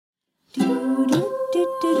An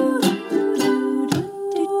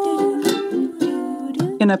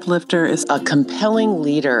uplifter is a compelling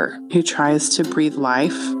leader who tries to breathe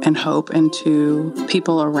life and hope into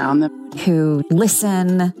people around them. Who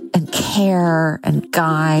listen and care and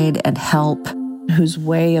guide and help. Whose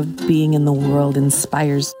way of being in the world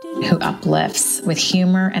inspires. Who uplifts with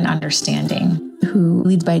humor and understanding. Who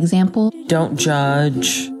leads by example. Don't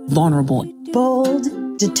judge. Vulnerable. Bold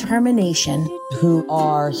determination. Who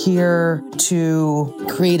are here to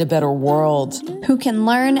create a better world. Who can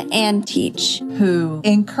learn and teach. Who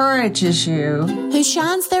encourages you. Who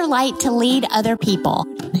shines their light to lead other people.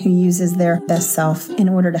 Who uses their best self in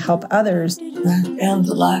order to help others. I found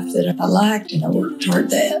the life that I liked and I worked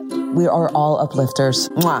toward that. We are all uplifters.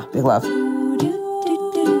 Mwah, big love.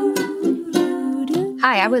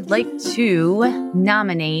 Hi, I would like to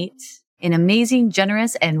nominate an amazing,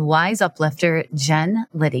 generous, and wise uplifter, Jen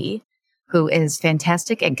Liddy, who is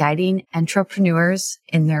fantastic at guiding entrepreneurs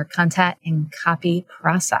in their content and copy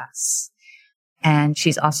process. And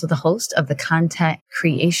she's also the host of the Content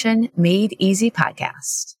Creation Made Easy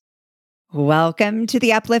podcast. Welcome to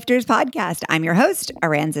the Uplifters podcast. I'm your host,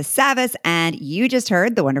 Aranza Savas, and you just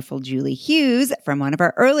heard the wonderful Julie Hughes from one of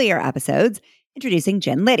our earlier episodes introducing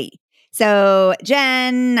Jen Liddy. So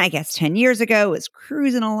Jen, I guess 10 years ago, was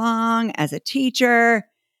cruising along as a teacher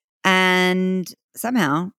and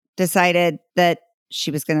somehow decided that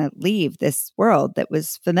she was going to leave this world that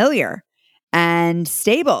was familiar and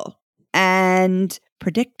stable and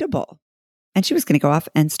predictable. And she was going to go off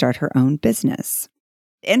and start her own business.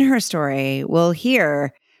 In her story, we'll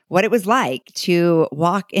hear what it was like to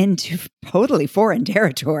walk into totally foreign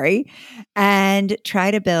territory and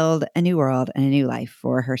try to build a new world and a new life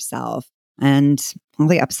for herself and all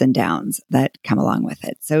the ups and downs that come along with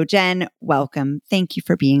it. So Jen, welcome. Thank you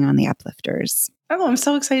for being on the Uplifters. Oh, I'm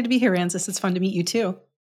so excited to be here, Rancis. It's fun to meet you too.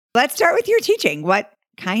 Let's start with your teaching. What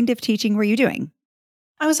kind of teaching were you doing?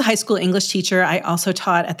 I was a high school English teacher. I also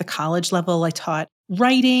taught at the college level. I taught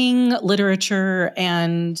writing, literature,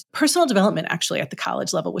 and personal development actually at the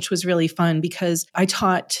college level, which was really fun because I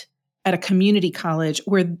taught at a community college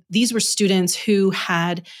where these were students who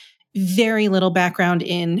had very little background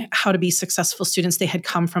in how to be successful students. They had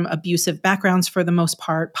come from abusive backgrounds for the most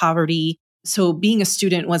part, poverty. So being a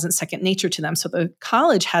student wasn't second nature to them. So the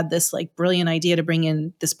college had this like brilliant idea to bring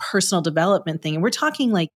in this personal development thing. And we're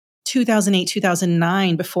talking like 2008,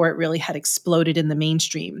 2009, before it really had exploded in the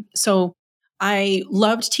mainstream. So I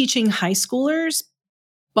loved teaching high schoolers,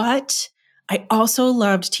 but I also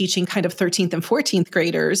loved teaching kind of 13th and 14th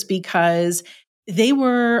graders because they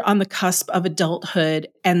were on the cusp of adulthood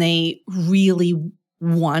and they really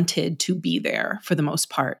wanted to be there for the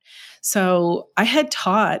most part. So I had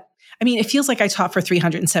taught, it feels like I taught for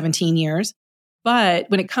 317 years, but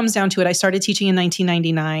when it comes down to it, I started teaching in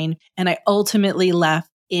 1999 and I ultimately left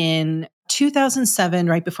in 2007,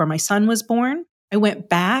 right before my son was born. I went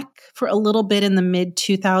back for a little bit in the mid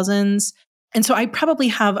 2000s. And so I probably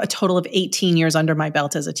have a total of 18 years under my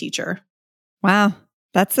belt as a teacher. Wow.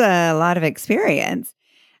 That's a lot of experience.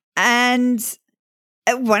 And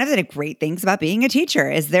one of the great things about being a teacher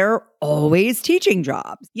is there are always teaching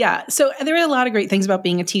jobs. Yeah. So there are a lot of great things about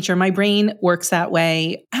being a teacher. My brain works that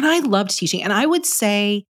way. And I loved teaching. And I would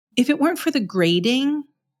say if it weren't for the grading,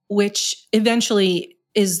 which eventually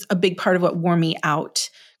is a big part of what wore me out,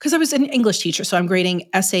 because I was an English teacher. So I'm grading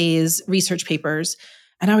essays, research papers.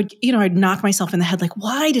 And I'd knock myself in the head like,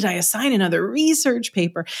 why did I assign another research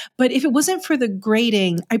paper? But if it wasn't for the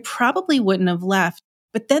grading, I probably wouldn't have left.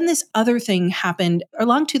 But then this other thing happened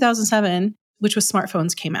along 2007, which was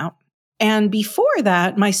smartphones came out. And before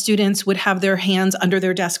that, my students would have their hands under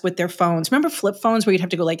their desk with their phones. Remember flip phones where you'd have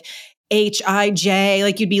to go like H-I-J,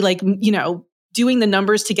 like you'd be like, doing the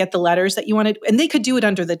numbers to get the letters that you wanted. And they could do it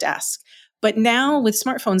under the desk. But now with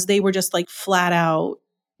smartphones, they were just like flat out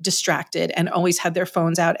distracted and always had their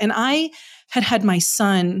phones out. And I had my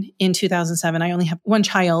son in 2007. I only have one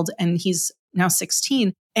child and he's now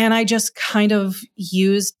 16. And I just kind of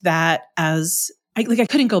used that as, I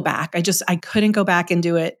couldn't go back. I couldn't go back and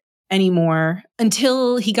do it anymore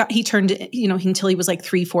until until he was like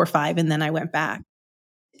 3, 4, 5. And then I went back.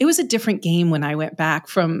 It was a different game when I went back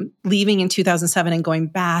from leaving in 2007 and going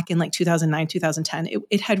back in like 2009, 2010.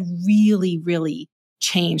 It had really, really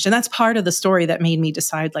changed. And that's part of the story that made me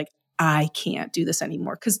decide like, I can't do this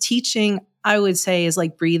anymore. Because teaching, I would say, is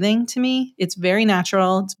like breathing to me. It's very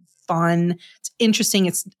natural. It's fun. It's interesting.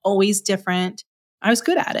 It's always different. I was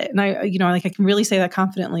good at it. And I can really say that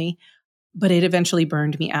confidently, but it eventually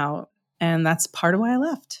burned me out. And that's part of why I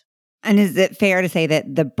left. And is it fair to say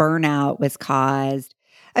that the burnout was caused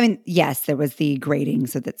I mean, yes, there was the grading,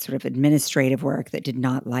 so that sort of administrative work that did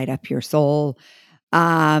not light up your soul.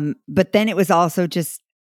 But then it was also just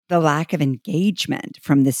the lack of engagement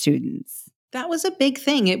from the students. That was a big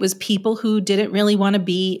thing. It was people who didn't really want to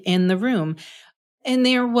be in the room. And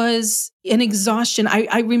there was an exhaustion.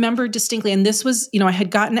 I remember distinctly, and this was, I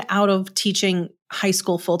had gotten out of teaching high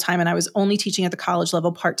school full-time, and I was only teaching at the college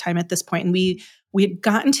level part-time at this point. And we had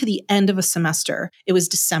gotten to the end of a semester. It was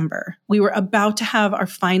December. We were about to have our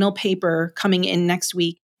final paper coming in next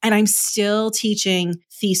week. And I'm still teaching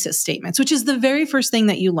thesis statements, which is the very first thing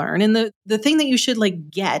that you learn. And the thing that you should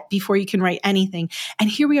get before you can write anything. And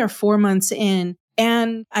here we are 4 months in.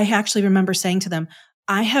 And I actually remember saying to them,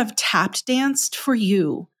 I have tap danced for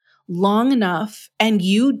you long enough, and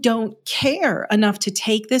you don't care enough to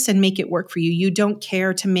take this and make it work for you. You don't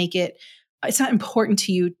care to make it, it's not important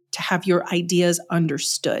to you to have your ideas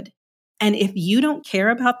understood. And if you don't care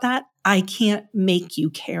about that, I can't make you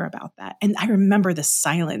care about that. And I remember the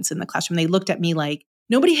silence in the classroom. They looked at me like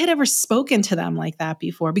nobody had ever spoken to them like that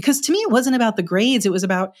before. Because to me, it wasn't about the grades. It was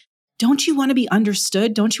about, don't you want to be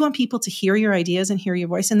understood? Don't you want people to hear your ideas and hear your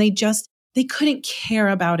voice? And they couldn't care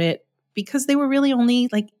about it because they were really only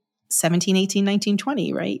 17, 18, 19,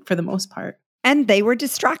 20, right? For the most part. And they were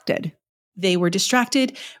distracted. They were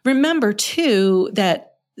distracted. Remember, too,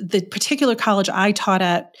 that the particular college I taught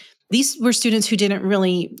at, these were students who didn't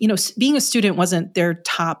really, being a student wasn't their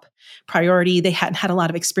top priority. They hadn't had a lot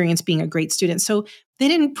of experience being a great student. So they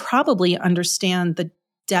didn't probably understand the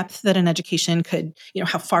depth that an education could,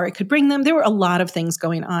 how far it could bring them. There were a lot of things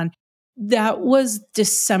going on. That was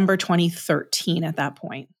December 2013 at that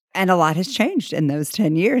point. And a lot has changed in those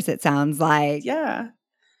 10 years, it sounds like. Yeah.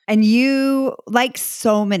 And you, like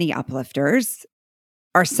so many uplifters,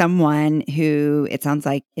 are someone who, it sounds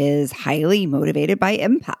like, is highly motivated by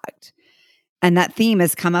impact. And that theme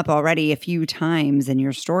has come up already a few times in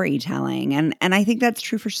your storytelling. And I think that's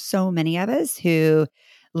true for so many of us who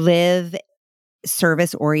live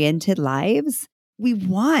service-oriented lives. We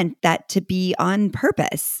want that to be on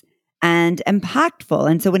purpose and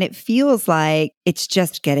impactful. And so when it feels like it's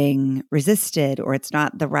just getting resisted or it's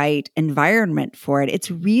not the right environment for it,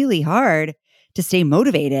 it's really hard to stay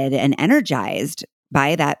motivated and energized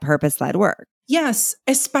by that purpose-led work. Yes,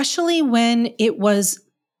 especially when it was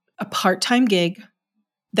a part-time gig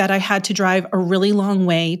that I had to drive a really long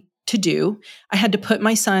way to do. I had to put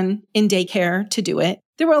my son in daycare to do it.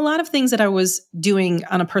 There were a lot of things that I was doing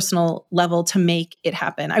on a personal level to make it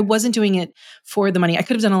happen. I wasn't doing it for the money. I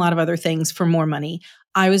could have done a lot of other things for more money.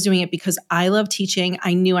 I was doing it because I love teaching.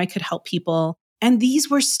 I knew I could help people. And these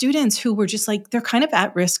were students who were just they're kind of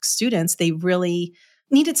at-risk students. They really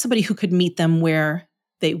needed somebody who could meet them where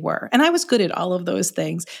they were. And I was good at all of those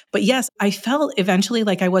things. But yes, I felt eventually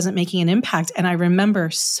like I wasn't making an impact. And I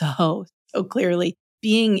remember so clearly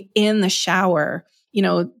being in the shower,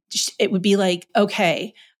 it would be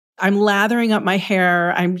okay, I'm lathering up my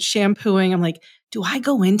hair, I'm shampooing. I'm like, do I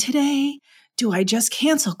go in today? Do I just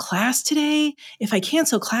cancel class today? If I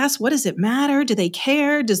cancel class, what does it matter? Do they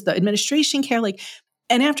care? Does the administration care?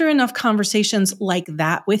 And after enough conversations like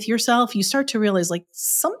that with yourself, you start to realize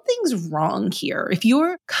something's wrong here. If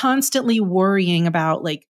you're constantly worrying about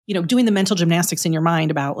doing the mental gymnastics in your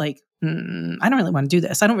mind about I don't really want to do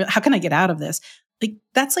this. How can I get out of this?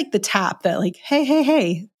 That's the tap that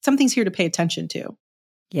hey, something's here to pay attention to.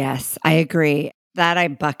 Yes, I agree. That I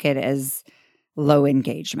bucket as low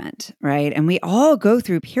engagement, right? And we all go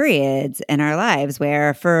through periods in our lives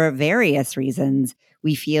where for various reasons,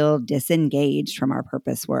 we feel disengaged from our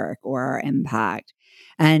purpose work or our impact.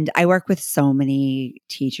 And I work with so many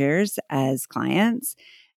teachers as clients,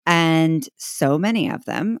 and so many of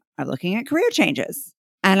them are looking at career changes.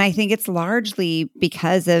 And I think it's largely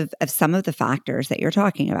because of some of the factors that you're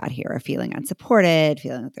talking about here, of feeling unsupported,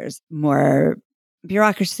 feeling that there's more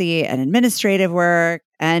bureaucracy and administrative work.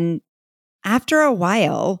 And after a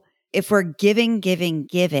while, if we're giving,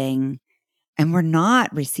 and we're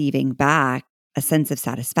not receiving back a sense of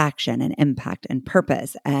satisfaction and impact and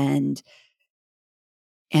purpose and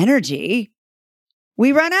energy,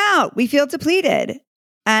 we run out. We feel depleted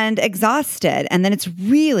and exhausted. And then it's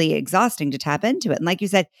really exhausting to tap into it. And like you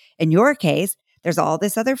said, in your case, there's all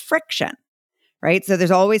this other friction, right? So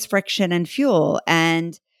there's always friction and fuel,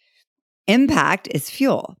 and impact is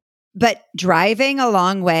fuel. But driving a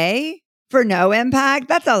long way for no impact,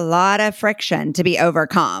 that's a lot of friction to be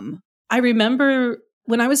overcome. I remember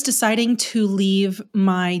when I was deciding to leave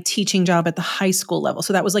my teaching job at the high school level,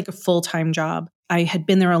 so that was a full-time job. I had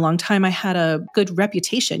been there a long time. I had a good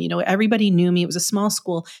reputation. Everybody knew me. It was a small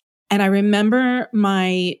school. And I remember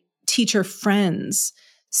my teacher friends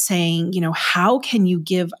saying, how can you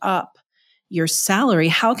give up, your salary?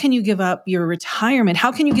 How can you give up your retirement?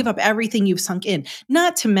 How can you give up everything you've sunk in?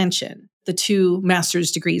 Not to mention the 2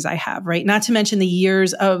 master's degrees I have, right? Not to mention the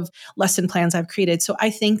years of lesson plans I've created. So I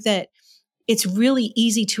think that it's really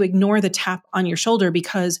easy to ignore the tap on your shoulder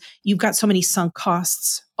because you've got so many sunk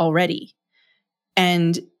costs already.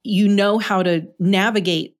 And you know how to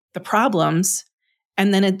navigate the problems.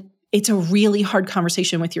 And then it's a really hard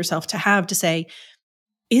conversation with yourself to have to say,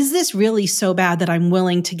 is this really so bad that I'm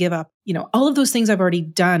willing to give up, all of those things I've already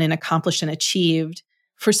done and accomplished and achieved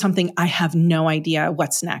for something I have no idea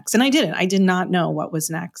what's next? And I didn't. I did not know what was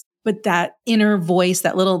next. But that inner voice,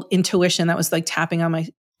 that little intuition that was like tapping on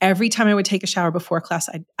every time I would take a shower before class,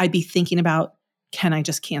 I'd be thinking about, can I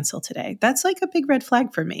just cancel today? That's like a big red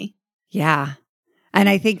flag for me. Yeah. And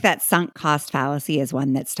I think that sunk cost fallacy is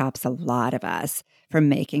one that stops a lot of us from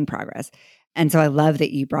making progress. And so I love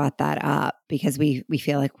that you brought that up because we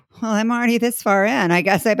feel like, well, I'm already this far in. I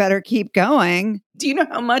guess I better keep going. Do you know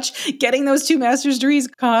how much getting those 2 master's degrees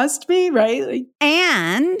cost me, right?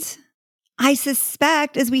 And I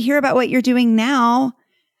suspect as we hear about what you're doing now,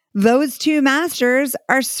 those 2 masters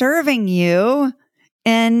are serving you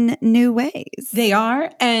in new ways. They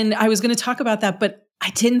are. And I was going to talk about that, but I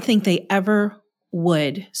didn't think they ever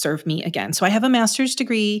would serve me again. So I have a master's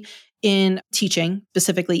degree in teaching,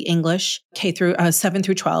 specifically English, K through 7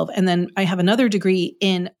 through 12. And then I have another degree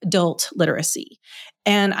in adult literacy.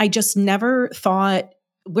 And I just never thought,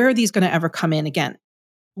 where are these going to ever come in again?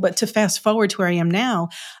 But to fast forward to where I am now,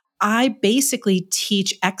 I basically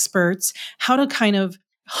teach experts how to kind of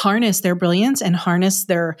harness their brilliance and harness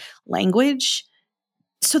their language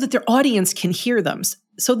so that their audience can hear them.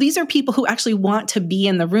 So these are people who actually want to be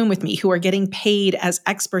in the room with me, who are getting paid as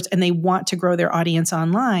experts and they want to grow their audience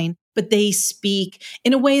online, but they speak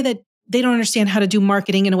in a way that they don't understand how to do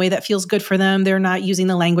marketing in a way that feels good for them. They're not using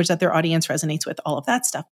the language that their audience resonates with, all of that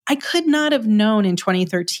stuff. I could not have known in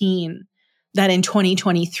 2013 that in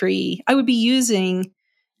 2023, I would be using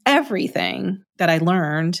everything that I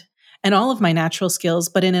learned and all of my natural skills,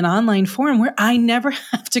 but in an online forum where I never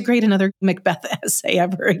have to grade another Macbeth essay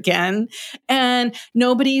ever again. And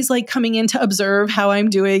nobody's like coming in to observe how I'm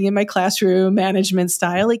doing in my classroom management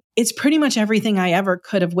style. Like it's pretty much everything I ever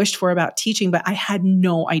could have wished for about teaching, but I had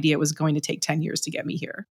no idea it was going to take 10 years to get me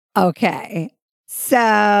here. Okay. So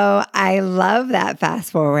I love that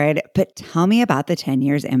fast forward, but tell me about the 10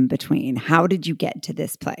 years in between. How did you get to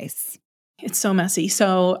this place? It's so messy.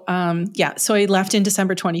 So, so I left in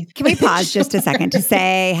December 20. Can we pause just a second to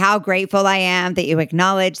say how grateful I am that you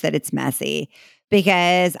acknowledge that it's messy?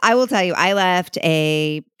 Because I will tell you, I left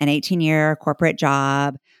an 18-year corporate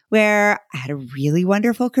job where I had a really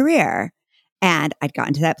wonderful career. And I'd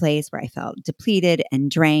gotten to that place where I felt depleted and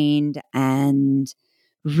drained and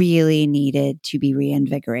really needed to be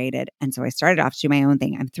reinvigorated. And so I started off to do my own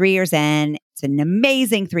thing. I'm 3 years in. It's an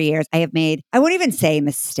amazing 3 years. I have made, I won't even say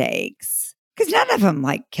mistakes because none of them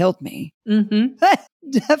like killed me. Mm-hmm.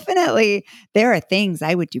 Definitely, there are things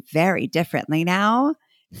I would do very differently now,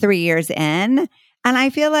 3 years in. And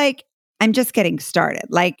I feel like I'm just getting started.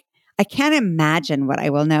 Like I can't imagine what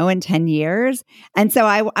I will know in 10 years. And so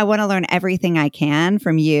I want to learn everything I can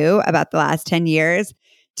from you about the last 10 years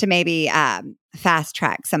to maybe fast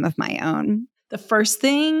track some of my own. The first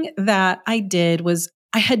thing that I did was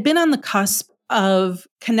I had been on the cusp of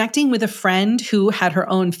connecting with a friend who had her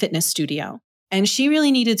own fitness studio. And she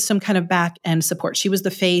really needed some kind of back end support. She was the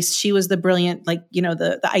face. She was the brilliant,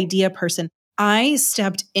 the idea person. I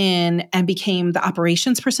stepped in and became the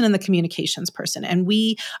operations person and the communications person. And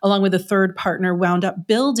we, along with a third partner, wound up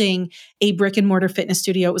building a brick and mortar fitness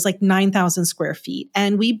studio. It was like 9,000 square feet.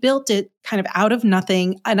 And we built it kind of out of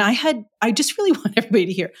nothing. And I just really want everybody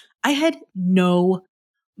to hear, I had no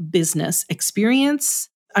business experience.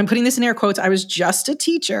 I'm putting this in air quotes. I was just a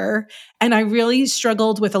teacher and I really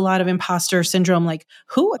struggled with a lot of imposter syndrome. Like,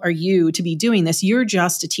 who are you to be doing this? You're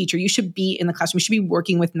just a teacher. You should be in the classroom. You should be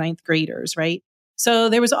working with ninth graders, right? So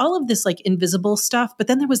there was all of this like invisible stuff, but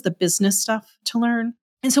then there was the business stuff to learn.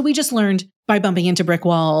 And so we just learned by bumping into brick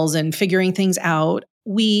walls and figuring things out.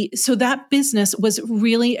 So that business was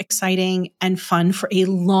really exciting and fun for a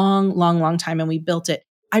long, long, long time. And we built it.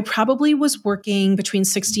 I probably was working between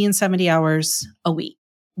 60 and 70 hours a week.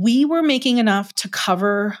 We were making enough to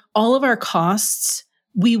cover all of our costs.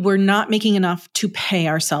 We were not making enough to pay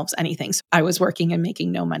ourselves anything. So I was working and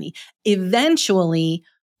making no money. Eventually,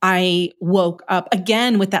 I woke up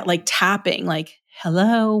again with that like tapping, like,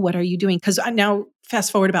 hello, what are you doing? Because I now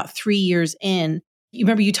fast forward about 3 years in. You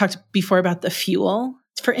remember you talked before about the fuel?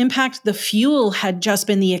 For Impact, the fuel had just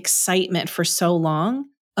been the excitement for so long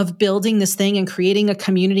of building this thing and creating a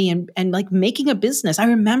community and like making a business. I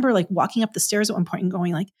remember like walking up the stairs at one point and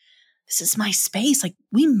going like, this is my space. Like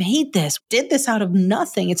we made this, did this out of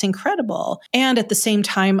nothing. It's incredible. And at the same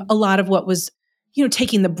time, a lot of what was,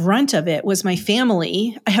 taking the brunt of it was my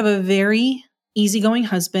family. I have a very easygoing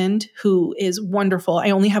husband who is wonderful. I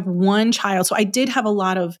only have one child. So I did have a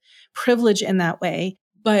lot of privilege in that way,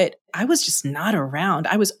 but I was just not around.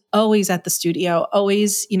 I was always at the studio,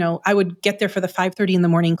 always, I would get there for the 5:30 in the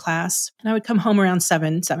morning class and I would come home around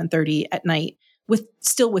 7:30 at night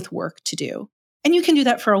still with work to do. And you can do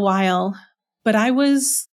that for a while, but I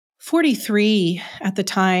was 43 at the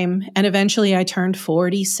time. And eventually I turned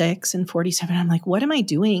 46 and 47. I'm like, what am I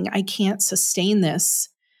doing? I can't sustain this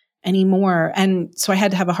anymore. And so I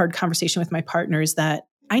had to have a hard conversation with my partners that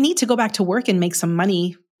I need to go back to work and make some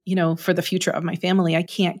money, for the future of my family. I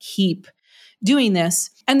can't keep doing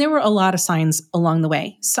this. And there were a lot of signs along the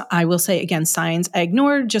way. So I will say again, signs I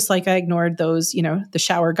ignored, just like I ignored those, the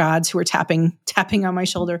shower gods who were tapping on my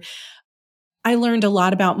shoulder. I learned a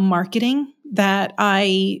lot about marketing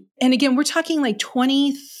and again, we're talking like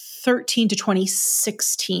 2013 to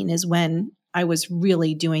 2016 is when I was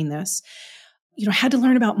really doing this. I had to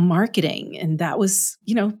learn about marketing, and that was,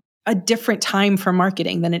 a different time for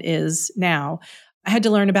marketing than it is now. I had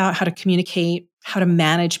to learn about how to communicate, how to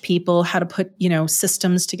manage people, how to put,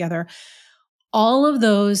 systems together. All of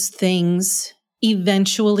those things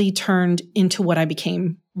eventually turned into what I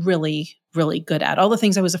became really, really good at. All the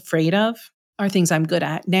things I was afraid of are things I'm good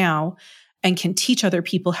at now and can teach other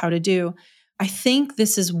people how to do. I think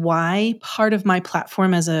this is why part of my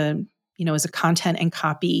platform as a content and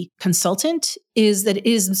copy consultant is that it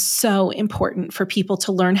is so important for people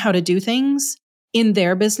to learn how to do things in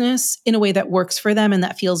their business in a way that works for them and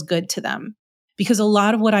that feels good to them. Because a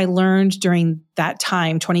lot of what I learned during that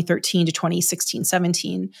time, 2013 to 2016,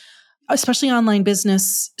 17, especially online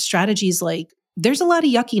business strategies, like there's a lot of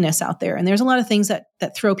yuckiness out there and there's a lot of things that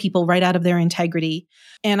throw people right out of their integrity.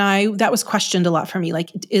 And that was questioned a lot for me. Like,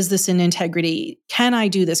 is this in integrity? Can I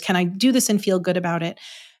do this? Can I do this and feel good about it?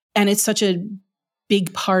 And it's such a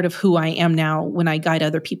big part of who I am now when I guide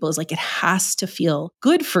other people is like, it has to feel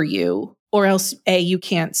good for you, or else you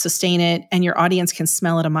can't sustain it and your audience can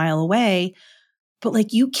smell it a mile away. But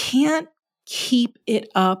like, you can't keep it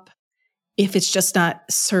up if it's just not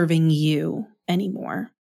serving you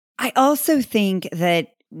anymore. I also think that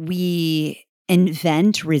we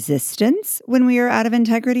invent resistance when we are out of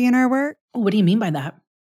integrity in our work. What do you mean by that?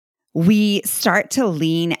 We start to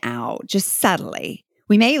lean out just subtly.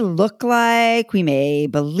 We may look like, we may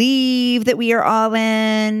believe that we are all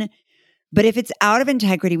in, but if it's out of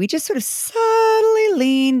integrity, we just sort of subtly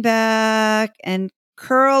lean back and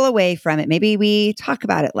curl away from it. Maybe we talk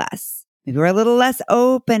about it less. Maybe we're a little less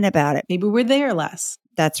open about it. Maybe we're there less.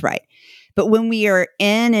 That's right. But when we are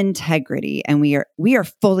in integrity and we are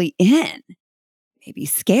fully in, maybe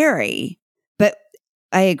scary, but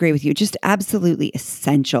I agree with you, just absolutely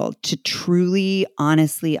essential to truly,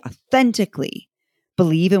 honestly, authentically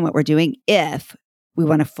believe in what we're doing if we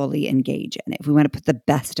want to fully engage in it, if we want to put the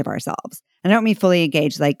best of ourselves. And I don't mean fully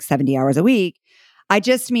engage like 70 hours a week. I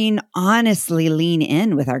just mean honestly lean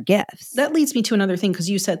in with our gifts. That leads me to another thing, because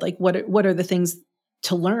you said like, what are the things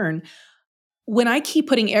to learn? When I keep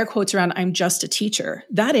putting air quotes around, I'm just a teacher,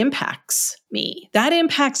 that impacts me. That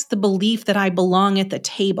impacts the belief that I belong at the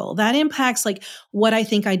table. That impacts like what I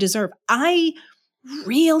think I deserve. I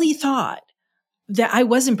really thought that I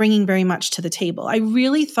wasn't bringing very much to the table. I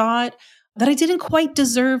really thought that I didn't quite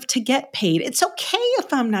deserve to get paid. It's okay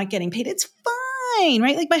if I'm not getting paid. It's fine,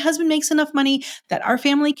 right? Like my husband makes enough money that our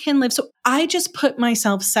family can live. So I just put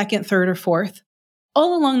myself second, third, or fourth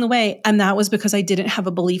all along the way. And that was because I didn't have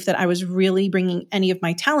a belief that I was really bringing any of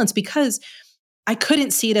my talents, because I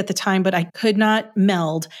couldn't see it at the time, but I could not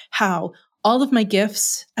meld how all of my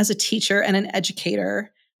gifts as a teacher and an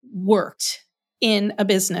educator worked in a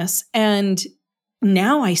business. And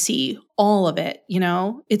now I see all of it,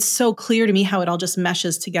 it's so clear to me how it all just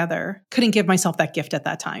meshes together. Couldn't give myself that gift at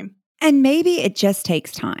that time. And maybe it just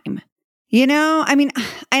takes time. And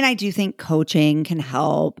I do think coaching can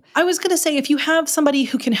help. I was going to say, if you have somebody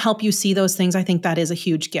who can help you see those things, I think that is a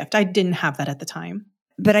huge gift. I didn't have that at the time.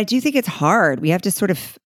 But I do think it's hard. We have to sort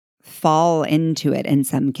of fall into it in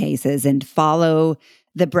some cases and follow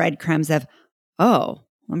the breadcrumbs of, oh,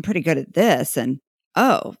 I'm pretty good at this. And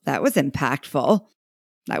oh, that was impactful.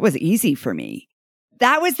 That was easy for me.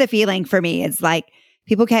 That was the feeling for me. It's like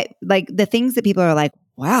people get like the things that people are like,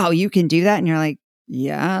 wow, you can do that. And you're like,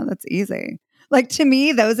 yeah, that's easy. Like to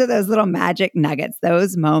me, those are those little magic nuggets,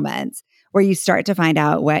 those moments where you start to find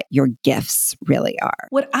out what your gifts really are.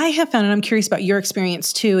 What I have found, and I'm curious about your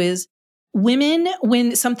experience too, is women,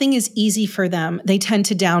 when something is easy for them, they tend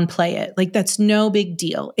to downplay it. Like, that's no big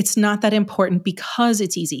deal. It's not that important because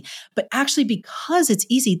it's easy. But actually, because it's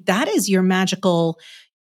easy, that is your magical,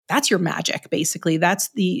 that's your magic, basically.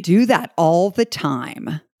 Do that all the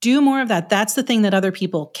time. Do more of that. That's the thing that other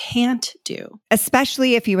people can't do.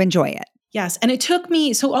 Especially if you enjoy it. Yes. And it took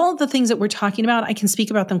me, so all of the things that we're talking about, I can speak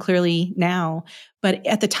about them clearly now. But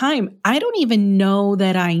at the time, I don't even know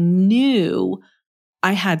that I knew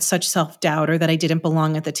I had such self-doubt or that I didn't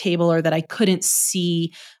belong at the table or that I couldn't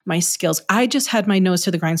see my skills. I just had my nose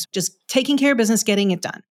to the grindstone, just taking care of business, getting it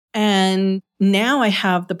done. And now I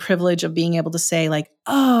have the privilege of being able to say like,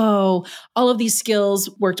 oh, all of these skills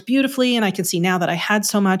worked beautifully. And I can see now that I had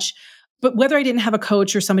so much. But whether I didn't have a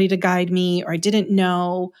coach or somebody to guide me or I didn't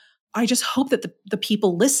know, I just hope that the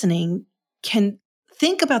people listening can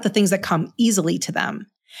think about the things that come easily to them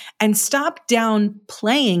and stop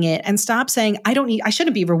downplaying it and stop saying, I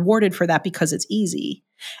shouldn't be rewarded for that because it's easy.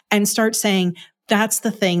 And start saying, that's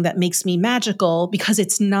the thing that makes me magical because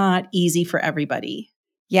it's not easy for everybody.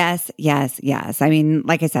 Yes, yes, yes. I mean,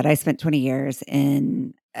 like I said, I spent 20 years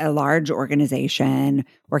in a large organization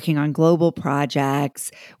working on global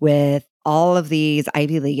projects with all of these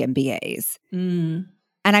Ivy League MBAs.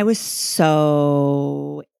 And I was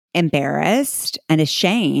so embarrassed and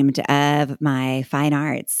ashamed of my fine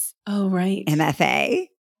arts MFA.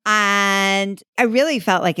 And I really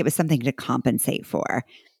felt like it was something to compensate for.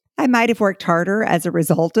 I might have worked harder as a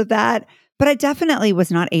result of that, but I definitely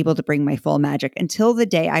was not able to bring my full magic until the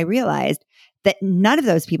day I realized that none of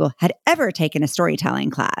those people had ever taken a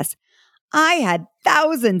storytelling class. I had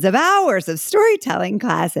thousands of hours of storytelling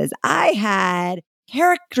classes. I had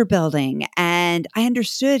character building, and I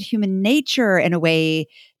understood human nature in a way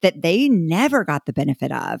that they never got the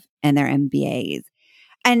benefit of in their MBAs.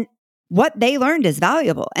 And what they learned is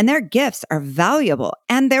valuable, and their gifts are valuable.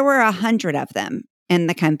 And there were 100 of them in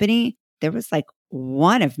the company. There was like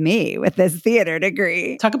one of me with this theater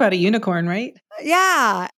degree. Talk about a unicorn, right?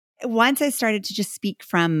 Yeah. Once I started to just speak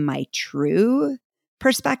from my true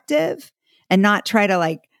perspective and not try to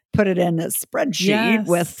like put it in a spreadsheet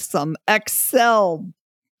with some Excel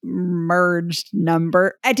merged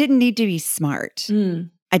number. I didn't need to be smart.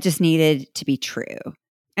 I just needed to be true.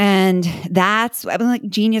 And that's, I mean, like,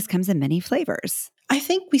 genius comes in many flavors. I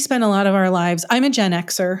think we spend a lot of our lives, I'm a Gen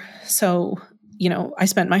Xer, so, I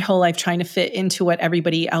spent my whole life trying to fit into what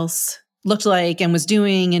everybody else looked like and was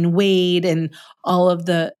doing and weighed and all of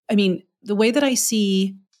the way that I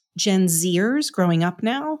see Gen Zers growing up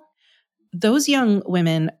now, those young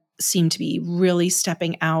women seem to be really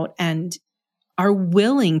stepping out and are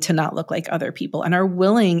willing to not look like other people and are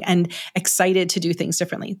willing and excited to do things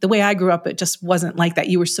differently. The way I grew up, it just wasn't like that.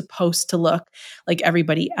 You were supposed to look like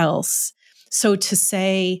everybody else. So to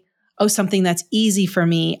say, oh, something that's easy for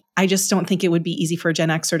me, I just don't think it would be easy for a Gen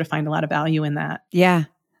Xer to find a lot of value in that. Yeah,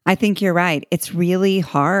 I think you're right. It's really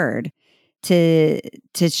hard to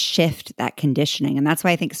shift that conditioning. And that's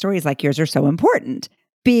why I think stories like yours are so important,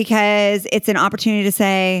 because it's an opportunity to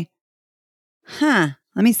say, let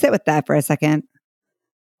me sit with that for a second.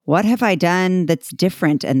 What have I done that's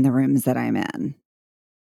different in the rooms that I'm in?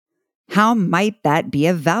 How might that be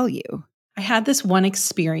of value? I had this one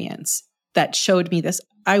experience that showed me this.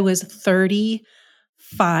 I was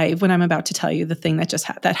 35 when I'm about to tell you the thing that just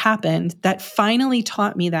that happened that finally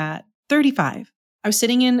taught me that. 35. I was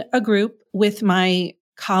sitting in a group with my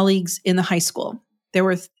colleagues in the high school. There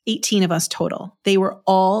were 18 of us total. They were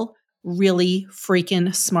all really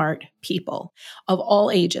freaking smart people of all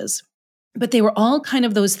ages. But they were all kind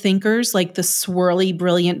of those thinkers, like the swirly,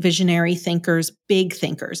 brilliant, visionary thinkers, big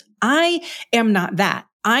thinkers. I am not that.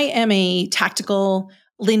 I am a tactical,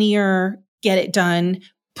 linear, get it done,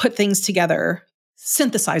 put things together,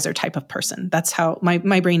 synthesizer type of person. That's how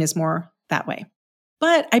my brain is more that way.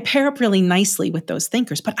 But I pair up really nicely with those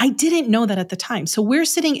thinkers. But I didn't know that at the time. So we're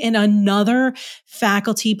sitting in another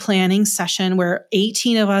faculty planning session where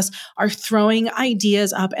 18 of us are throwing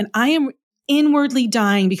ideas up. And I am inwardly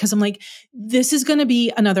dying because I'm like, this is going to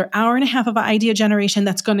be another hour and a half of idea generation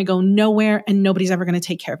that's going to go nowhere and nobody's ever going to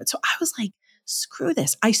take care of it. So I was like, screw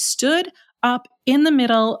this. I stood up in the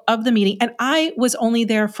middle of the meeting, and I was only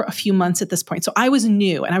there for a few months at this point. So I was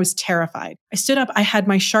new and I was terrified. I stood up, I had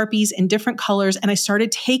my Sharpies in different colors, and I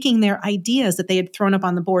started taking their ideas that they had thrown up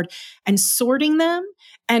on the board and sorting them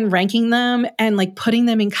and ranking them and like putting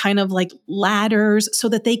them in kind of like ladders so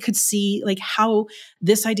that they could see like how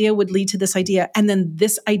this idea would lead to this idea. And then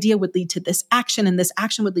this idea would lead to this action, and this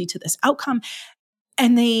action would lead to this outcome.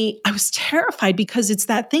 And I was terrified because it's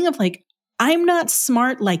that thing of like, I'm not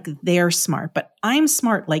smart like they're smart, but I'm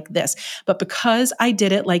smart like this. But because I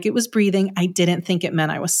did it like it was breathing, I didn't think it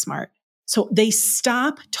meant I was smart. So they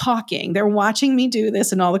stop talking. They're watching me do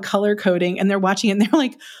this and all the color coding, and they're watching it and they're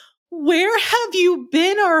like, where have you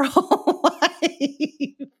been our whole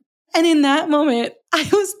life? And in that moment, I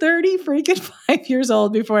was 5 years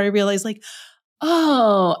old before I realized, like,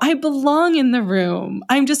 oh, I belong in the room.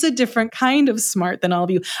 I'm just a different kind of smart than all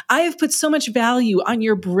of you. I have put so much value on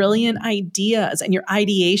your brilliant ideas and your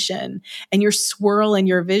ideation and your swirl and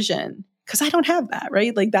your vision, because I don't have that,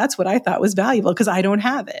 right? Like, that's what I thought was valuable because I don't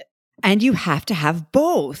have it. And you have to have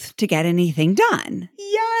both to get anything done.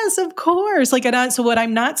 Yes, of course. Like, so what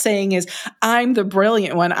I'm not saying is I'm the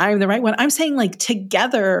brilliant one, I'm the right one. I'm saying, like,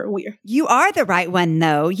 together you are the right one,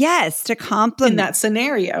 though. Yes, to complement. In that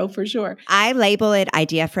scenario, for sure. I label it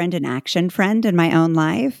idea friend and action friend in my own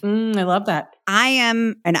life. I love that. I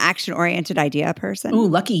am an action-oriented idea person. Ooh,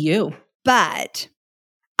 lucky you. But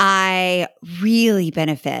I really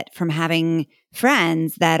benefit from having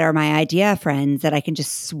friends that are my idea friends that I can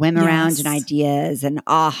just swim around in ideas and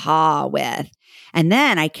aha with. And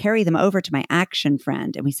then I carry them over to my action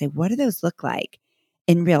friend and we say, what do those look like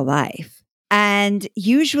in real life? And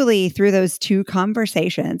usually through those two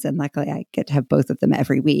conversations, and luckily I get to have both of them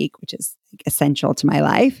every week, which is essential to my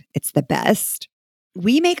life. It's the best.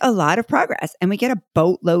 We make a lot of progress and we get a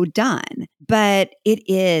boatload done. But it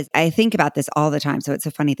is, I think about this all the time. So it's so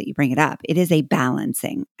funny that you bring it up. It is a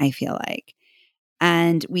balancing, I feel like.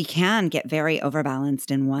 And we can get very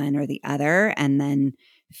overbalanced in one or the other and then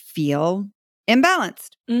feel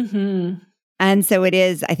imbalanced. Mm-hmm. And so it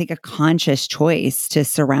is, I think, a conscious choice to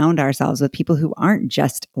surround ourselves with people who aren't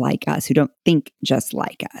just like us, who don't think just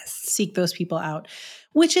like us. Seek those people out,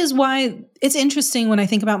 which is why it's interesting when I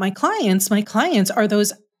think about my clients. My clients are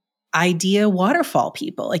those idea waterfall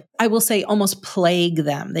people. Like, I will say almost plague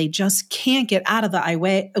them. They just can't get out of the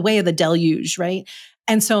way of the deluge, right?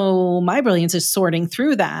 And so my brilliance is sorting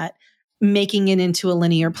through that, making it into a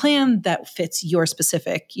linear plan that fits your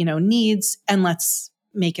specific, needs, and let's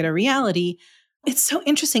make it a reality. It's so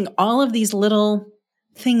interesting. All of these little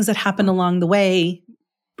things that happen along the way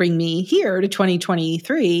bring me here to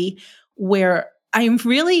 2023, where I'm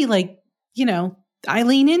really like, I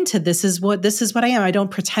lean into this is what I am. I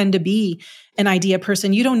don't pretend to be an idea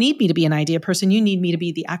person. You don't need me to be an idea person. You need me to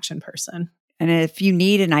be the action person. And if you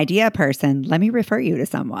need an idea person, let me refer you to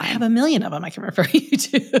someone. I have a million of them I can refer you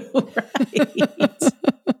to. Right.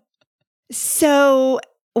 So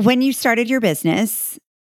when you started your business,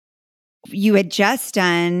 you had just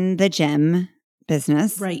done the gym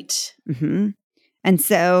business. Right. Mm-hmm. And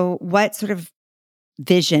so what sort of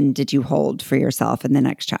vision did you hold for yourself in the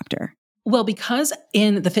next chapter? Well, because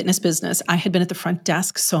in the fitness business, I had been at the front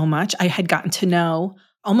desk so much, I had gotten to know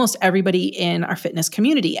almost everybody in our fitness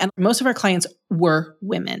community. And most of our clients were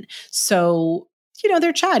women. So,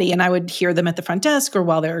 they're chatty and I would hear them at the front desk or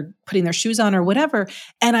while they're putting their shoes on or whatever.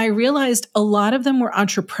 And I realized a lot of them were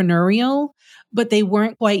entrepreneurial, but they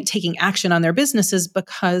weren't quite taking action on their businesses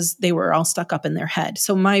because they were all stuck up in their head.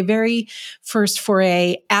 So my very first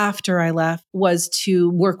foray after I left was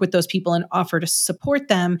to work with those people and offer to support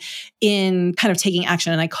them in kind of taking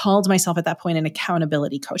action. And I called myself at that point an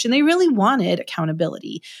accountability coach. And they really wanted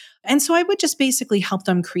accountability. And so I would just basically help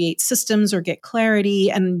them create systems or get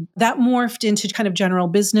clarity. And that morphed into kind of general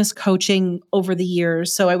business coaching over the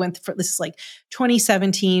years. So I went for, this is like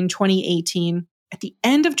 2017, 2018. At the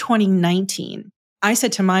end of 2019, I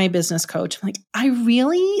said to my business coach, I'm like, I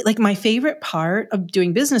really, like, my favorite part of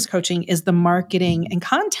doing business coaching is the marketing and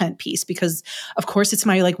content piece, because of course it's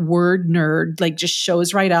my word nerd, just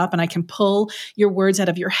shows right up and I can pull your words out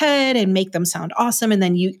of your head and make them sound awesome. And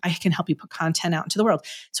then I can help you put content out into the world.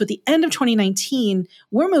 So at the end of 2019,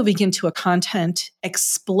 we're moving into a content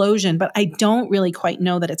explosion, but I don't really quite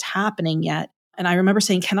know that it's happening yet. And I remember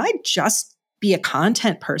saying, can I just be a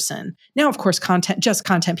content person? Now, of course,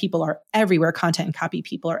 content people are everywhere. Content and copy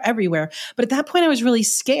people are everywhere. But at that point, I was really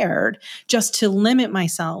scared just to limit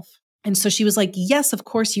myself. And so she was like, yes, of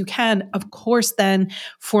course you can. Of course, then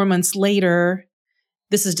 4 months later,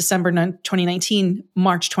 this is December 2019,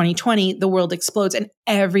 March 2020, the world explodes and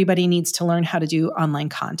everybody needs to learn how to do online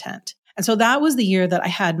content. And so that was the year that I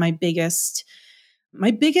had my biggest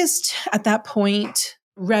at that point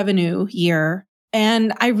revenue year.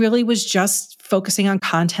 And I really was just focusing on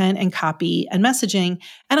content and copy and messaging.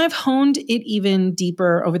 And I've honed it even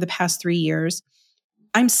deeper over the past 3 years.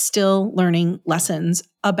 I'm still learning lessons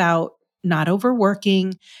about not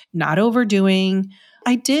overworking, not overdoing.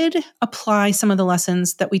 I did apply some of the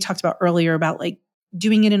lessons that we talked about earlier about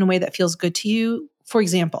doing it in a way that feels good to you. For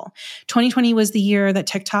example, 2020 was the year that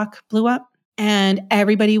TikTok blew up. And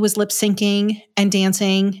everybody was lip syncing and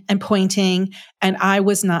dancing and pointing. And I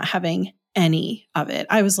was not having any of it.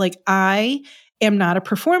 I was like, I am not a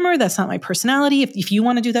performer. That's not my personality. If you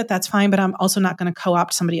want to do that, that's fine. But I'm also not going to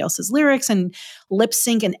co-opt somebody else's lyrics and lip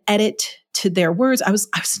sync and edit to their words. I was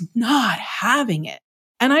not having it.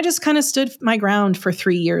 And I just kind of stood my ground for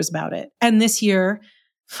 3 years about it. And this year,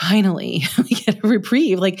 finally, we get a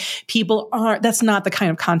reprieve. Like that's not the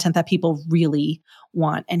kind of content that people really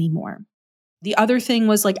want anymore. The other thing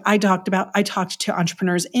was like I talked to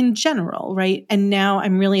entrepreneurs in general, right? And now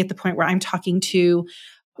I'm really at the point where I'm talking to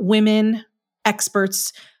women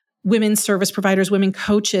experts, women service providers, women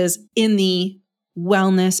coaches in the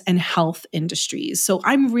wellness and health industries. So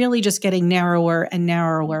I'm really just getting narrower and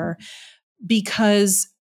narrower because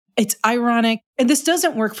it's ironic. And this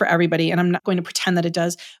doesn't work for everybody, and I'm not going to pretend that it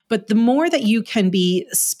does. But the more that you can be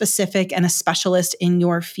specific and a specialist in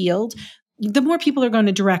your field, the more people are going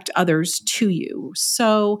to direct others to you.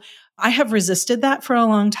 So I have resisted that for a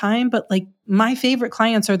long time, but like my favorite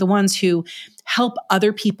clients are the ones who help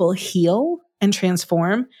other people heal and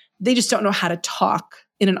transform. They just don't know how to talk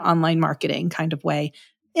in an online marketing kind of way,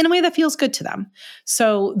 in a way that feels good to them.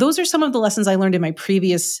 So those are some of the lessons I learned in my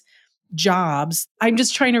previous jobs. I'm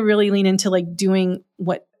just trying to really lean into like doing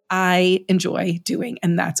what I enjoy doing.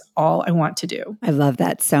 And that's all I want to do. I love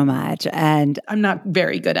that so much. And I'm not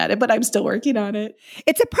very good at it, but I'm still working on it.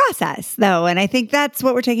 It's a process though. And I think that's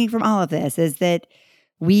what we're taking from all of this is that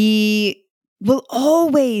we will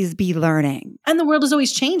always be learning. And the world is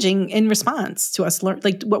always changing in response to us.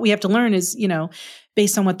 Like what we have to learn is,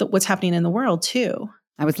 based on what's happening in the world too.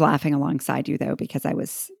 I was laughing alongside you though, because I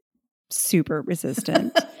was super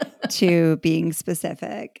resistant to being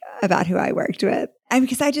specific about who I worked with. And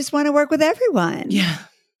because I just want to work with everyone. Yeah.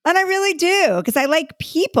 And I really do, because I like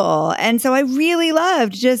people. And so I really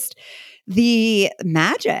loved just the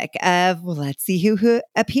magic of, well, let's see who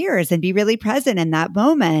appears and be really present in that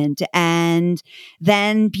moment. And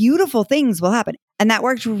then beautiful things will happen. And that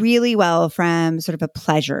worked really well from sort of a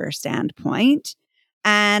pleasure standpoint.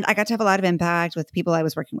 And I got to have a lot of impact with people I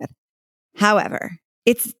was working with. However,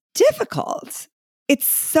 it's difficult. It's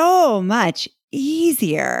so much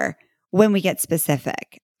easier when we get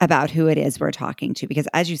specific about who it is we're talking to. Because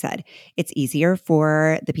as you said, it's easier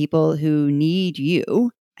for the people who need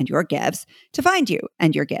you and your gifts to find you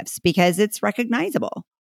and your gifts because it's recognizable.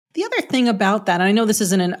 The other thing about that, and I know this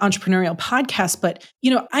isn't an entrepreneurial podcast, but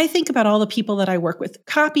I think about all the people that I work with,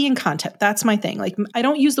 copy and content. That's my thing. Like I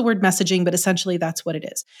don't use the word messaging, but essentially that's what it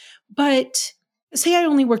is. But say I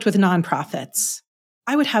only worked with nonprofits.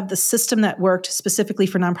 I would have the system that worked specifically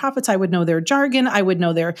for nonprofits. I would know their jargon. I would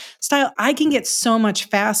know their style. I can get so much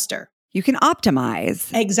faster. You can optimize.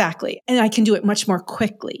 Exactly. And I can do it much more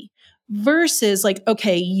quickly versus like,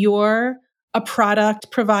 okay, you're a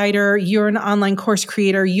product provider, you're an online course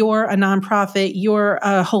creator, you're a nonprofit, you're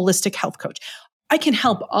a holistic health coach. I can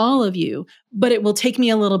help all of you, but it will take me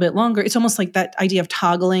a little bit longer. It's almost like that idea of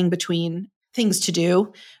toggling between things to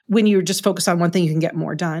do. When you're just focused on one thing, you can get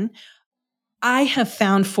more done. I have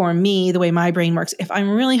found for me, the way my brain works, if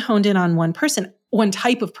I'm really honed in on one person, one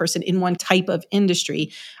type of person in one type of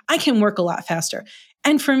industry, I can work a lot faster.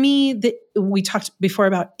 And for me, we talked before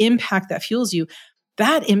about impact that fuels you.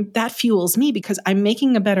 That fuels me because I'm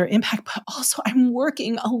making a better impact, but also I'm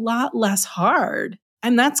working a lot less hard.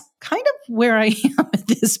 And that's kind of where I am at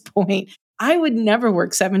this point. I would never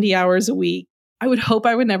work 70 hours a week. I would hope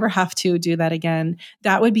I would never have to do that again.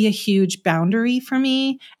 That would be a huge boundary for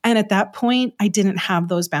me. And at that point, I didn't have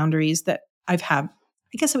those boundaries that I've had.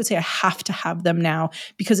 I guess I would say I have to have them now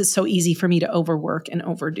because it's so easy for me to overwork and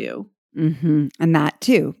overdo. Mm-hmm. And that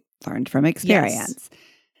too, learned from experience. Yes.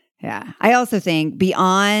 Yeah. I also think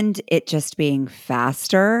beyond it just being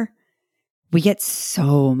faster, we get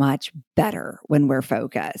so much better when we're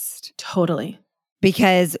focused. Totally.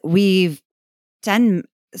 Because we've done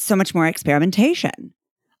so much more experimentation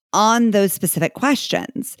on those specific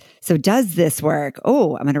questions. So does this work?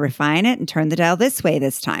 Oh, I'm going to refine it and turn the dial this way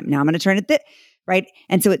this time. Now I'm going to turn it right?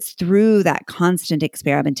 And so it's through that constant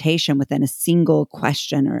experimentation within a single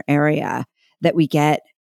question or area that we get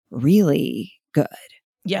really good.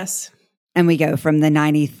 Yes. And we go from the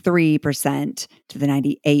 93% to the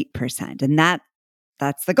 98%. And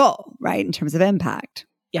that's the goal, right? In terms of impact.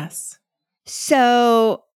 Yes.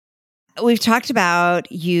 So we've talked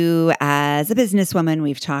about you as a businesswoman.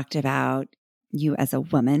 We've talked about you as a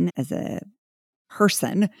woman, as a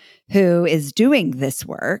person who is doing this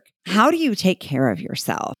work. How do you take care of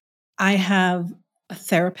yourself? I have a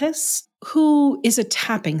therapist who is a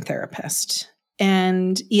tapping therapist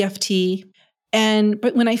and EFT.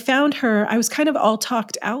 But when I found her, I was kind of all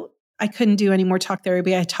talked out. I couldn't do any more talk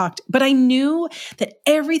therapy. But I knew that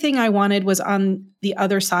everything I wanted was on the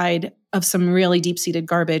other side of some really deep-seated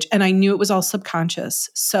garbage. And I knew it was all subconscious.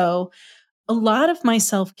 So a lot of my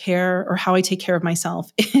self-care or how I take care of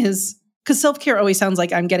myself is, because self-care always sounds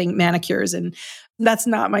like I'm getting manicures, and that's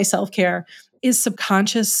not my self-care, is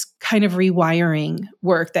subconscious kind of rewiring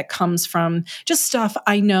work that comes from just stuff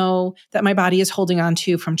I know that my body is holding on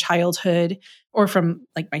to from childhood or from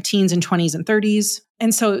like my teens and 20s and 30s.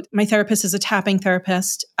 And so my therapist is a tapping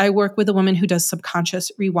therapist. I work with a woman who does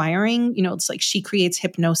subconscious rewiring. It's like she creates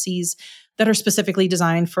hypnoses that are specifically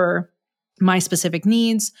designed for my specific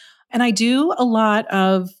needs. And I do a lot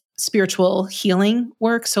of spiritual healing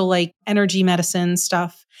work. So like energy medicine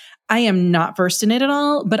stuff. I am not versed in it at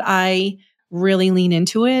all, but I really lean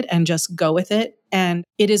into it and just go with it. And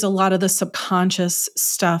it is a lot of the subconscious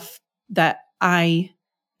stuff that I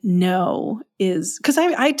know is, because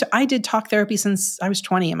I did talk therapy since I was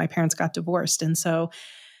 20 and my parents got divorced. And so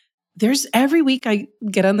every week I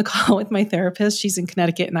get on the call with my therapist. She's in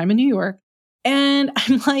Connecticut and I'm in New York. And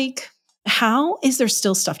I'm like, how is there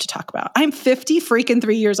still stuff to talk about? I'm 53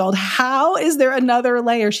 years old. How is there another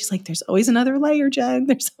layer? She's like, there's always another layer, Jen.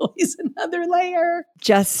 There's always another layer.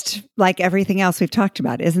 Just like everything else we've talked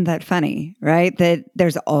about. Isn't that funny, right? That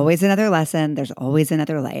there's always another lesson. There's always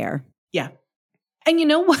another layer. Yeah. And you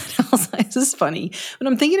know what else? This is funny. When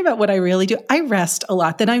I'm thinking about what I really do, I rest a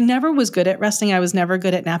lot. That I never was good at resting. I was never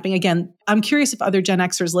good at napping. Again, I'm curious if other Gen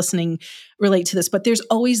Xers listening relate to this, but there's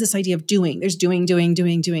always this idea of doing. There's doing.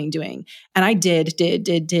 And I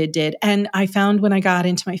did. And I found when I got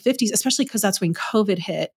into my 50s, especially because that's when COVID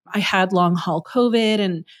hit, I had long haul COVID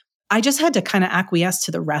and I just had to kind of acquiesce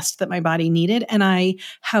to the rest that my body needed. And I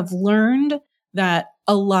have learned that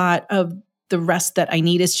a lot of the rest that I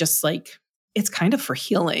need is just like, it's kind of for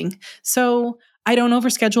healing. So I don't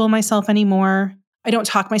overschedule myself anymore. I don't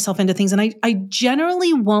talk myself into things. And I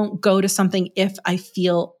generally won't go to something if I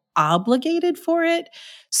feel obligated for it.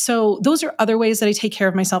 So those are other ways that I take care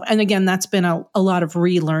of myself. And again, that's been a lot of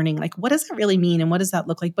relearning. Like, what does that really mean? And what does that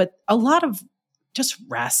look like? But a lot of just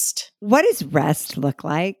rest. What does rest look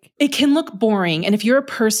like? It can look boring. And if you're a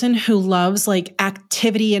person who loves like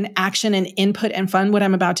activity and action and input and fun, what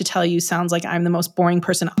I'm about to tell you sounds like I'm the most boring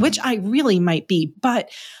person, which I really might be.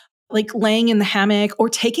 But like laying in the hammock or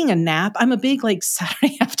taking a nap, I'm a big like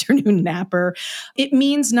Saturday afternoon napper. It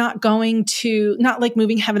means not like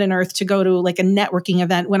moving heaven and earth to go to like a networking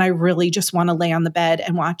event when I really just want to lay on the bed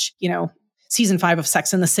and watch, season 5 of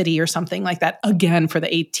Sex and the City or something like that again for the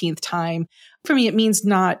 18th time. For me, it means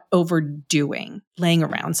not overdoing, laying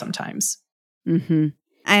around sometimes. Mm-hmm. And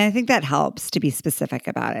I think that helps to be specific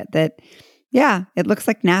about it. That, yeah, it looks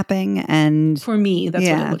like napping. And for me, that's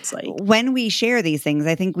what it looks like. When we share these things,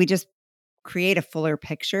 I think we just create a fuller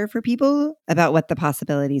picture for people about what the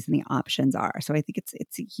possibilities and the options are. So I think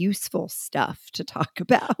it's useful stuff to talk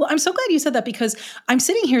about. Well, I'm so glad you said that because I'm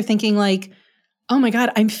sitting here thinking like, oh my God,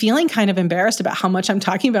 I'm feeling kind of embarrassed about how much I'm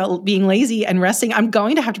talking about being lazy and resting. I'm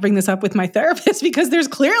going to have to bring this up with my therapist because there's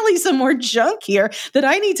clearly some more junk here that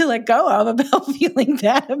I need to let go of about feeling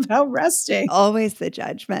bad about resting. Always the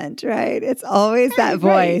judgment, right? It's always that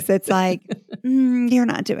voice. It's like, you're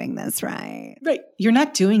not doing this right. Right. You're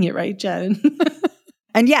not doing it right, Jen.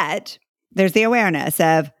 And yet there's the awareness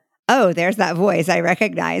of, oh, there's that voice. I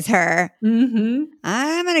recognize her. Mm-hmm.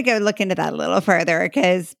 I'm going to go look into that a little further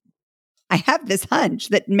because I have this hunch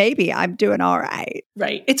that maybe I'm doing all right.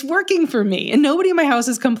 Right. It's working for me. And nobody in my house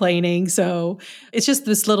is complaining. So it's just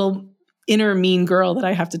this little inner mean girl that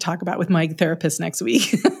I have to talk about with my therapist next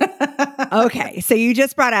week. Okay. So you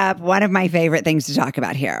just brought up one of my favorite things to talk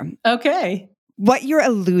about here. Okay. What you're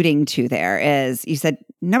alluding to there is you said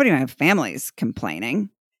nobody in my family is complaining.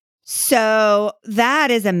 So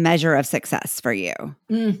that is a measure of success for you.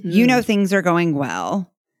 Mm-hmm. You know things are going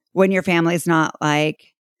well when your family's not like,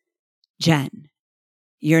 Jen,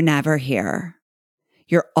 you're never here.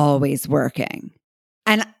 You're always working.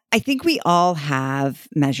 And I think we all have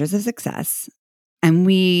measures of success, and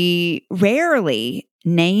we rarely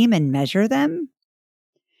name and measure them.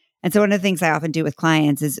 And so one of the things I often do with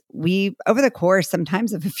clients is we, over the course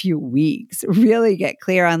sometimes of a few weeks, really get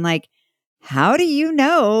clear on like, how do you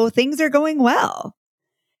know things are going well?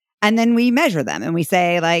 And then we measure them and we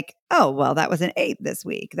say like, oh, well, that was an 8 this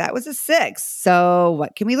week. That was a 6. So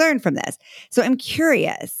what can we learn from this? So I'm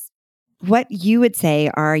curious what you would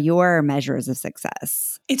say are your measures of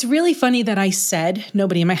success. It's really funny that I said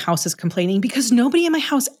nobody in my house is complaining because nobody in my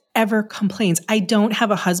house ever complains. I don't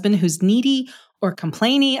have a husband who's needy or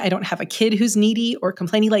complaining. I don't have a kid who's needy or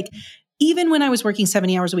complaining. Like even when I was working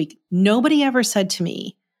 70 hours a week, nobody ever said to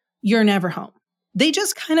me, you're never home. They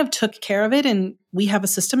just kind of took care of it and we have a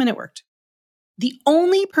system and it worked. The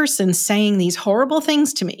only person saying these horrible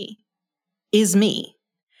things to me is me.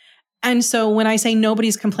 And so when I say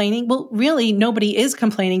nobody's complaining, well, really nobody is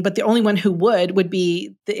complaining, but the only one who would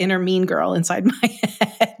be the inner mean girl inside my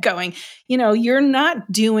head going, you're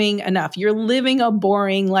not doing enough. You're living a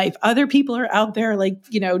boring life. Other people are out there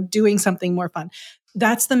doing something more fun.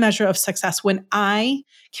 That's the measure of success. When I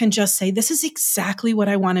can just say, this is exactly what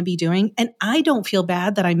I want to be doing, and I don't feel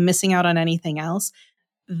bad that I'm missing out on anything else,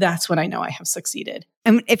 that's when I know I have succeeded.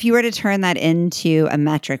 And if you were to turn that into a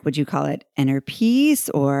metric, would you call it inner peace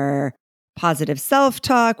or positive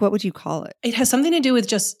self-talk? What would you call it? It has something to do with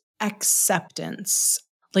just acceptance,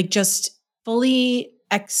 just fully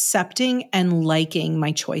accepting and liking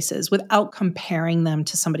my choices without comparing them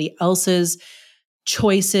to somebody else's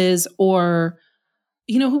choices. Or,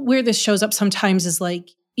 where this shows up sometimes is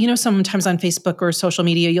sometimes on Facebook or social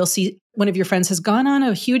media, you'll see one of your friends has gone on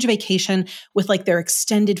a huge vacation with their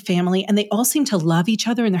extended family, and they all seem to love each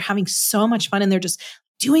other and they're having so much fun and they're just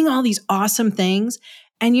doing all these awesome things.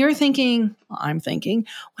 And you're thinking, I'm thinking,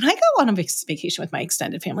 when I go on a vacation with my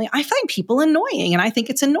extended family, I find people annoying. And I think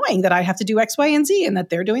it's annoying that I have to do X, Y, and Z and that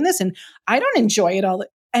they're doing this. And I don't enjoy it all.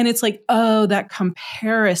 And it's that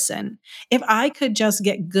comparison. If I could just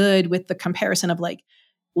get good with the comparison of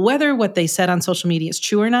whether what they said on social media is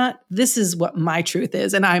true or not, this is what my truth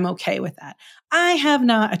is. And I'm okay with that. I have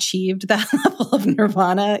not achieved that level of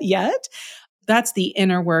nirvana yet. That's the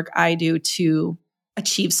inner work I do to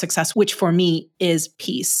achieve success, which for me is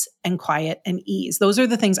peace and quiet and ease. Those are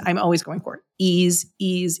the things I'm always going for. Ease,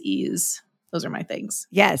 ease, ease. Those are my things.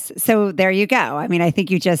 Yes. So there you go. I mean, I think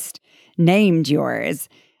you just named yours.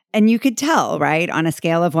 And you could tell, right, on a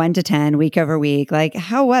scale of 1 to 10, week over week,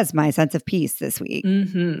 how was my sense of peace this week?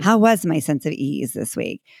 Mm-hmm. How was my sense of ease this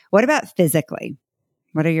week? What about physically?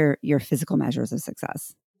 What are your physical measures of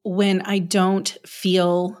success? When I don't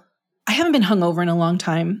feel, I haven't been hungover in a long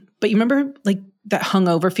time, but you remember that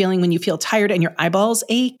hungover feeling when you feel tired and your eyeballs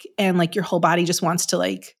ache and your whole body just wants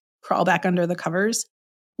to crawl back under the covers?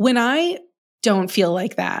 When I don't feel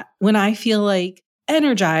like that, when I feel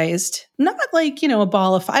energized, not a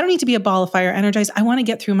ball of fire. I don't need to be a ball of fire energized. I want to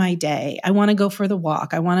get through my day. I want to go for the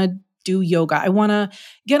walk. I want to do yoga. I want to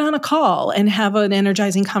get on a call and have an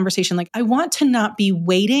energizing conversation. I want to not be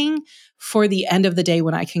waiting for the end of the day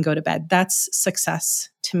when I can go to bed. That's success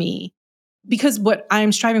to me. Because what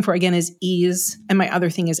I'm striving for, again, is ease. And my other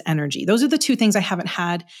thing is energy. Those are the two things I haven't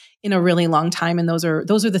had in a really long time. And those are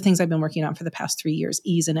the things I've been working on for the past 3 years,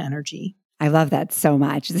 ease and energy. I love that so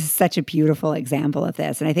much. This is such a beautiful example of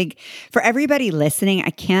this. And I think for everybody listening, I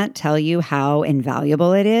can't tell you how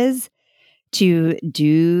invaluable it is to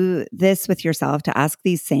do this with yourself, to ask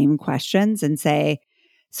these same questions and say,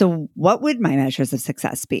 so what would my measures of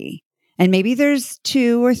success be? And maybe there's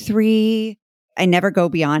 2 or 3. I never go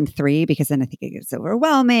beyond 3 because then I think it gets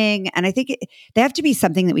overwhelming. And I think they have to be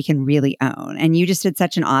something that we can really own. And you just did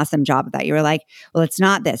such an awesome job of that. You were like, well, it's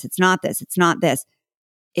not this, it's not this, it's not this.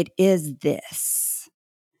 It is this.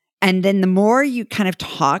 And then the more you kind of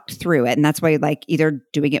talked through it, and that's why either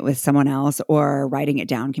doing it with someone else or writing it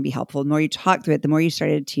down can be helpful. The more you talk through it, the more you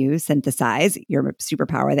started to synthesize your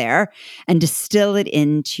superpower there and distill it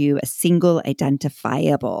into a single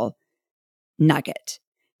identifiable nugget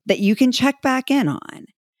that you can check back in on.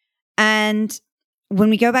 And when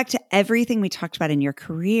we go back to everything we talked about in your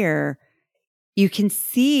career, you can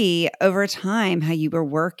see over time how you were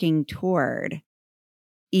working toward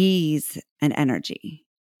ease and energy.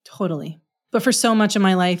 Totally. But for so much of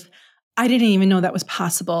my life, I didn't even know that was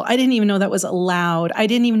possible. I didn't even know that was allowed. I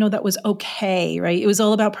didn't even know that was okay, right? It was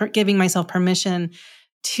all about giving myself permission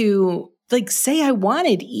to say I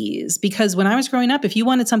wanted ease. Because when I was growing up, if you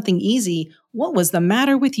wanted something easy, what was the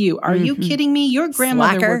matter with you? Are you kidding me? Your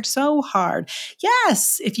grandmother worked so hard.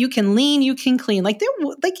 Yes. If you can lean, you can clean.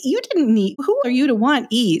 You didn't need, who are you to want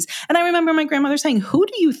ease? And I remember my grandmother saying, who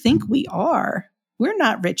do you think we are? We're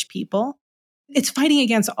not rich people. It's fighting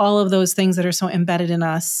against all of those things that are so embedded in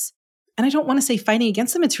us. And I don't want to say fighting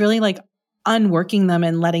against them. It's really unworking them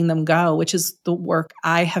and letting them go, which is the work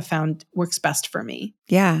I have found works best for me.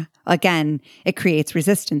 Yeah. Again, it creates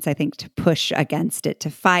resistance, I think, to push against it,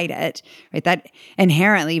 to fight it, right? That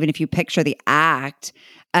inherently, even if you picture the act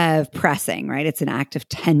of pressing, right? It's an act of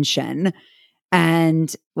tension.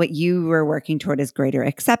 And what you were working toward is greater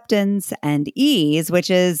acceptance and ease,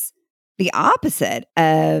 which is the opposite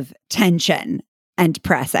of tension and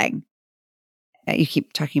pressing. You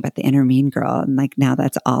keep talking about the inner mean girl, and now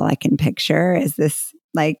that's all I can picture is this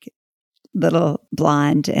little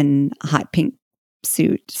blonde in a hot pink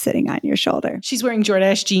suit sitting on your shoulder. She's wearing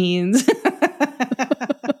Jordache jeans.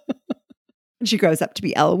 She grows up to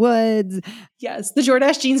be Elle Woods. Yes, the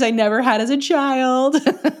Jordache jeans I never had as a child.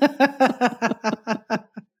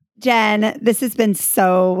 Jen, this has been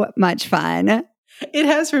so much fun. It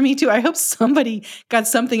has for me too. I hope somebody got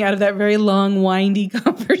something out of that very long, windy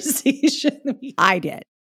conversation. I did.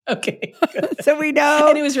 Okay. Good. So we know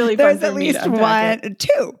and it was really fun there's at least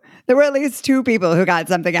two. There were at least two people who got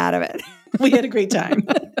something out of it. We had a great time.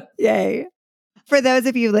 Yay. For those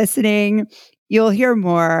of you listening, you'll hear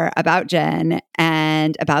more about Jen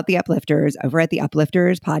and about the Uplifters over at the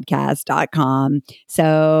uplifterspodcast.com.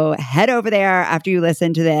 So head over there after you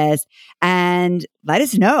listen to this and let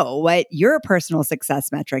us know what your personal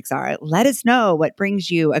success metrics are. Let us know what brings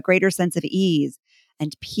you a greater sense of ease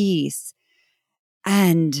and peace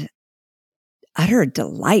and utter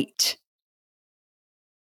delight.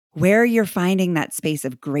 Where you're finding that space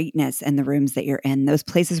of greatness in the rooms that you're in, those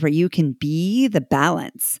places where you can be the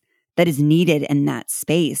balance that is needed in that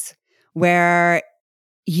space, where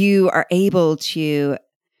you are able to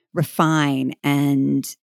refine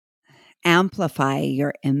and amplify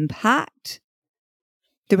your impact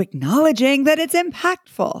through acknowledging that it's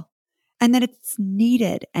impactful and that it's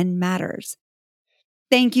needed and matters.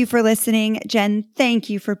 Thank you for listening. Jen, thank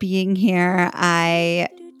you for being here. I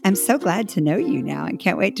am so glad to know you now and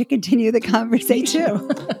can't wait to continue the conversation.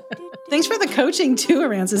 Me too. Thanks for the coaching too,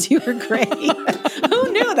 Arances. You were great.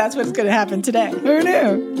 Who knew that's what's going to happen today? Who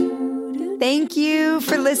knew? Thank you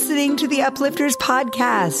for listening to the Uplifters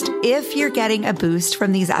podcast. If you're getting a boost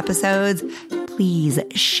from these episodes, please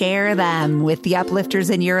share them with the Uplifters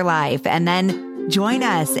in your life and then join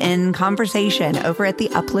us in conversation over at the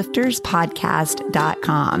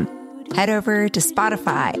uplifterspodcast.com. Head over to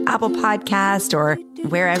Spotify, Apple Podcast, or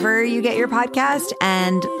wherever you get your podcast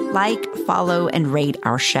and follow, and rate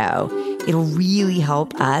our show. It'll really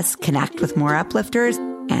help us connect with more uplifters,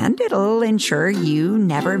 and it'll ensure you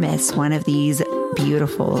never miss one of these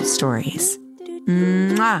beautiful stories.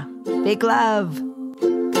 Mwah! Big love.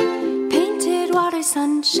 Painted water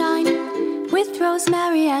sunshine with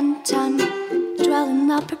rosemary and thyme. Dwell in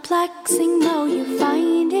the perplexing, though you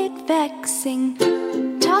find it vexing.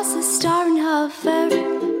 Toss a star and hover,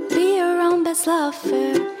 be your own best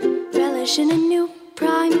lover. Relish in a new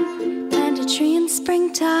prime, plant a tree in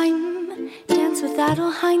springtime. Dance with idle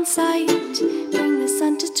hindsight, bring the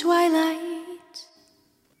sun to twilight.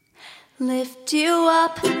 Lift you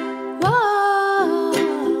up, whoa.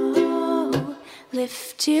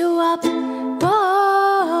 Lift you up,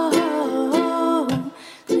 whoa.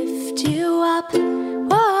 Lift you up,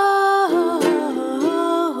 whoa.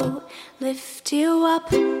 Lift you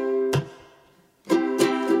up.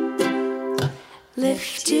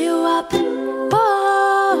 Lift you up,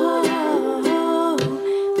 whoa.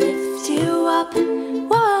 Lift you up,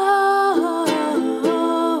 whoa.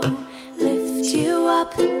 Lift you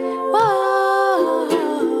up, whoa.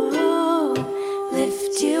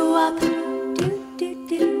 Lift you up.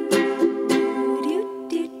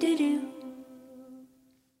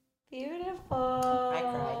 Beautiful. I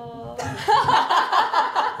cried.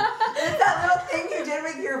 It's that little thing you did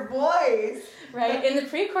with your voice. Right, in the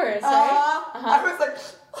pre-chorus, right? I was like...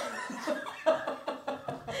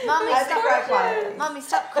 Mommy,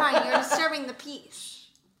 stop crying. You're disturbing the peace.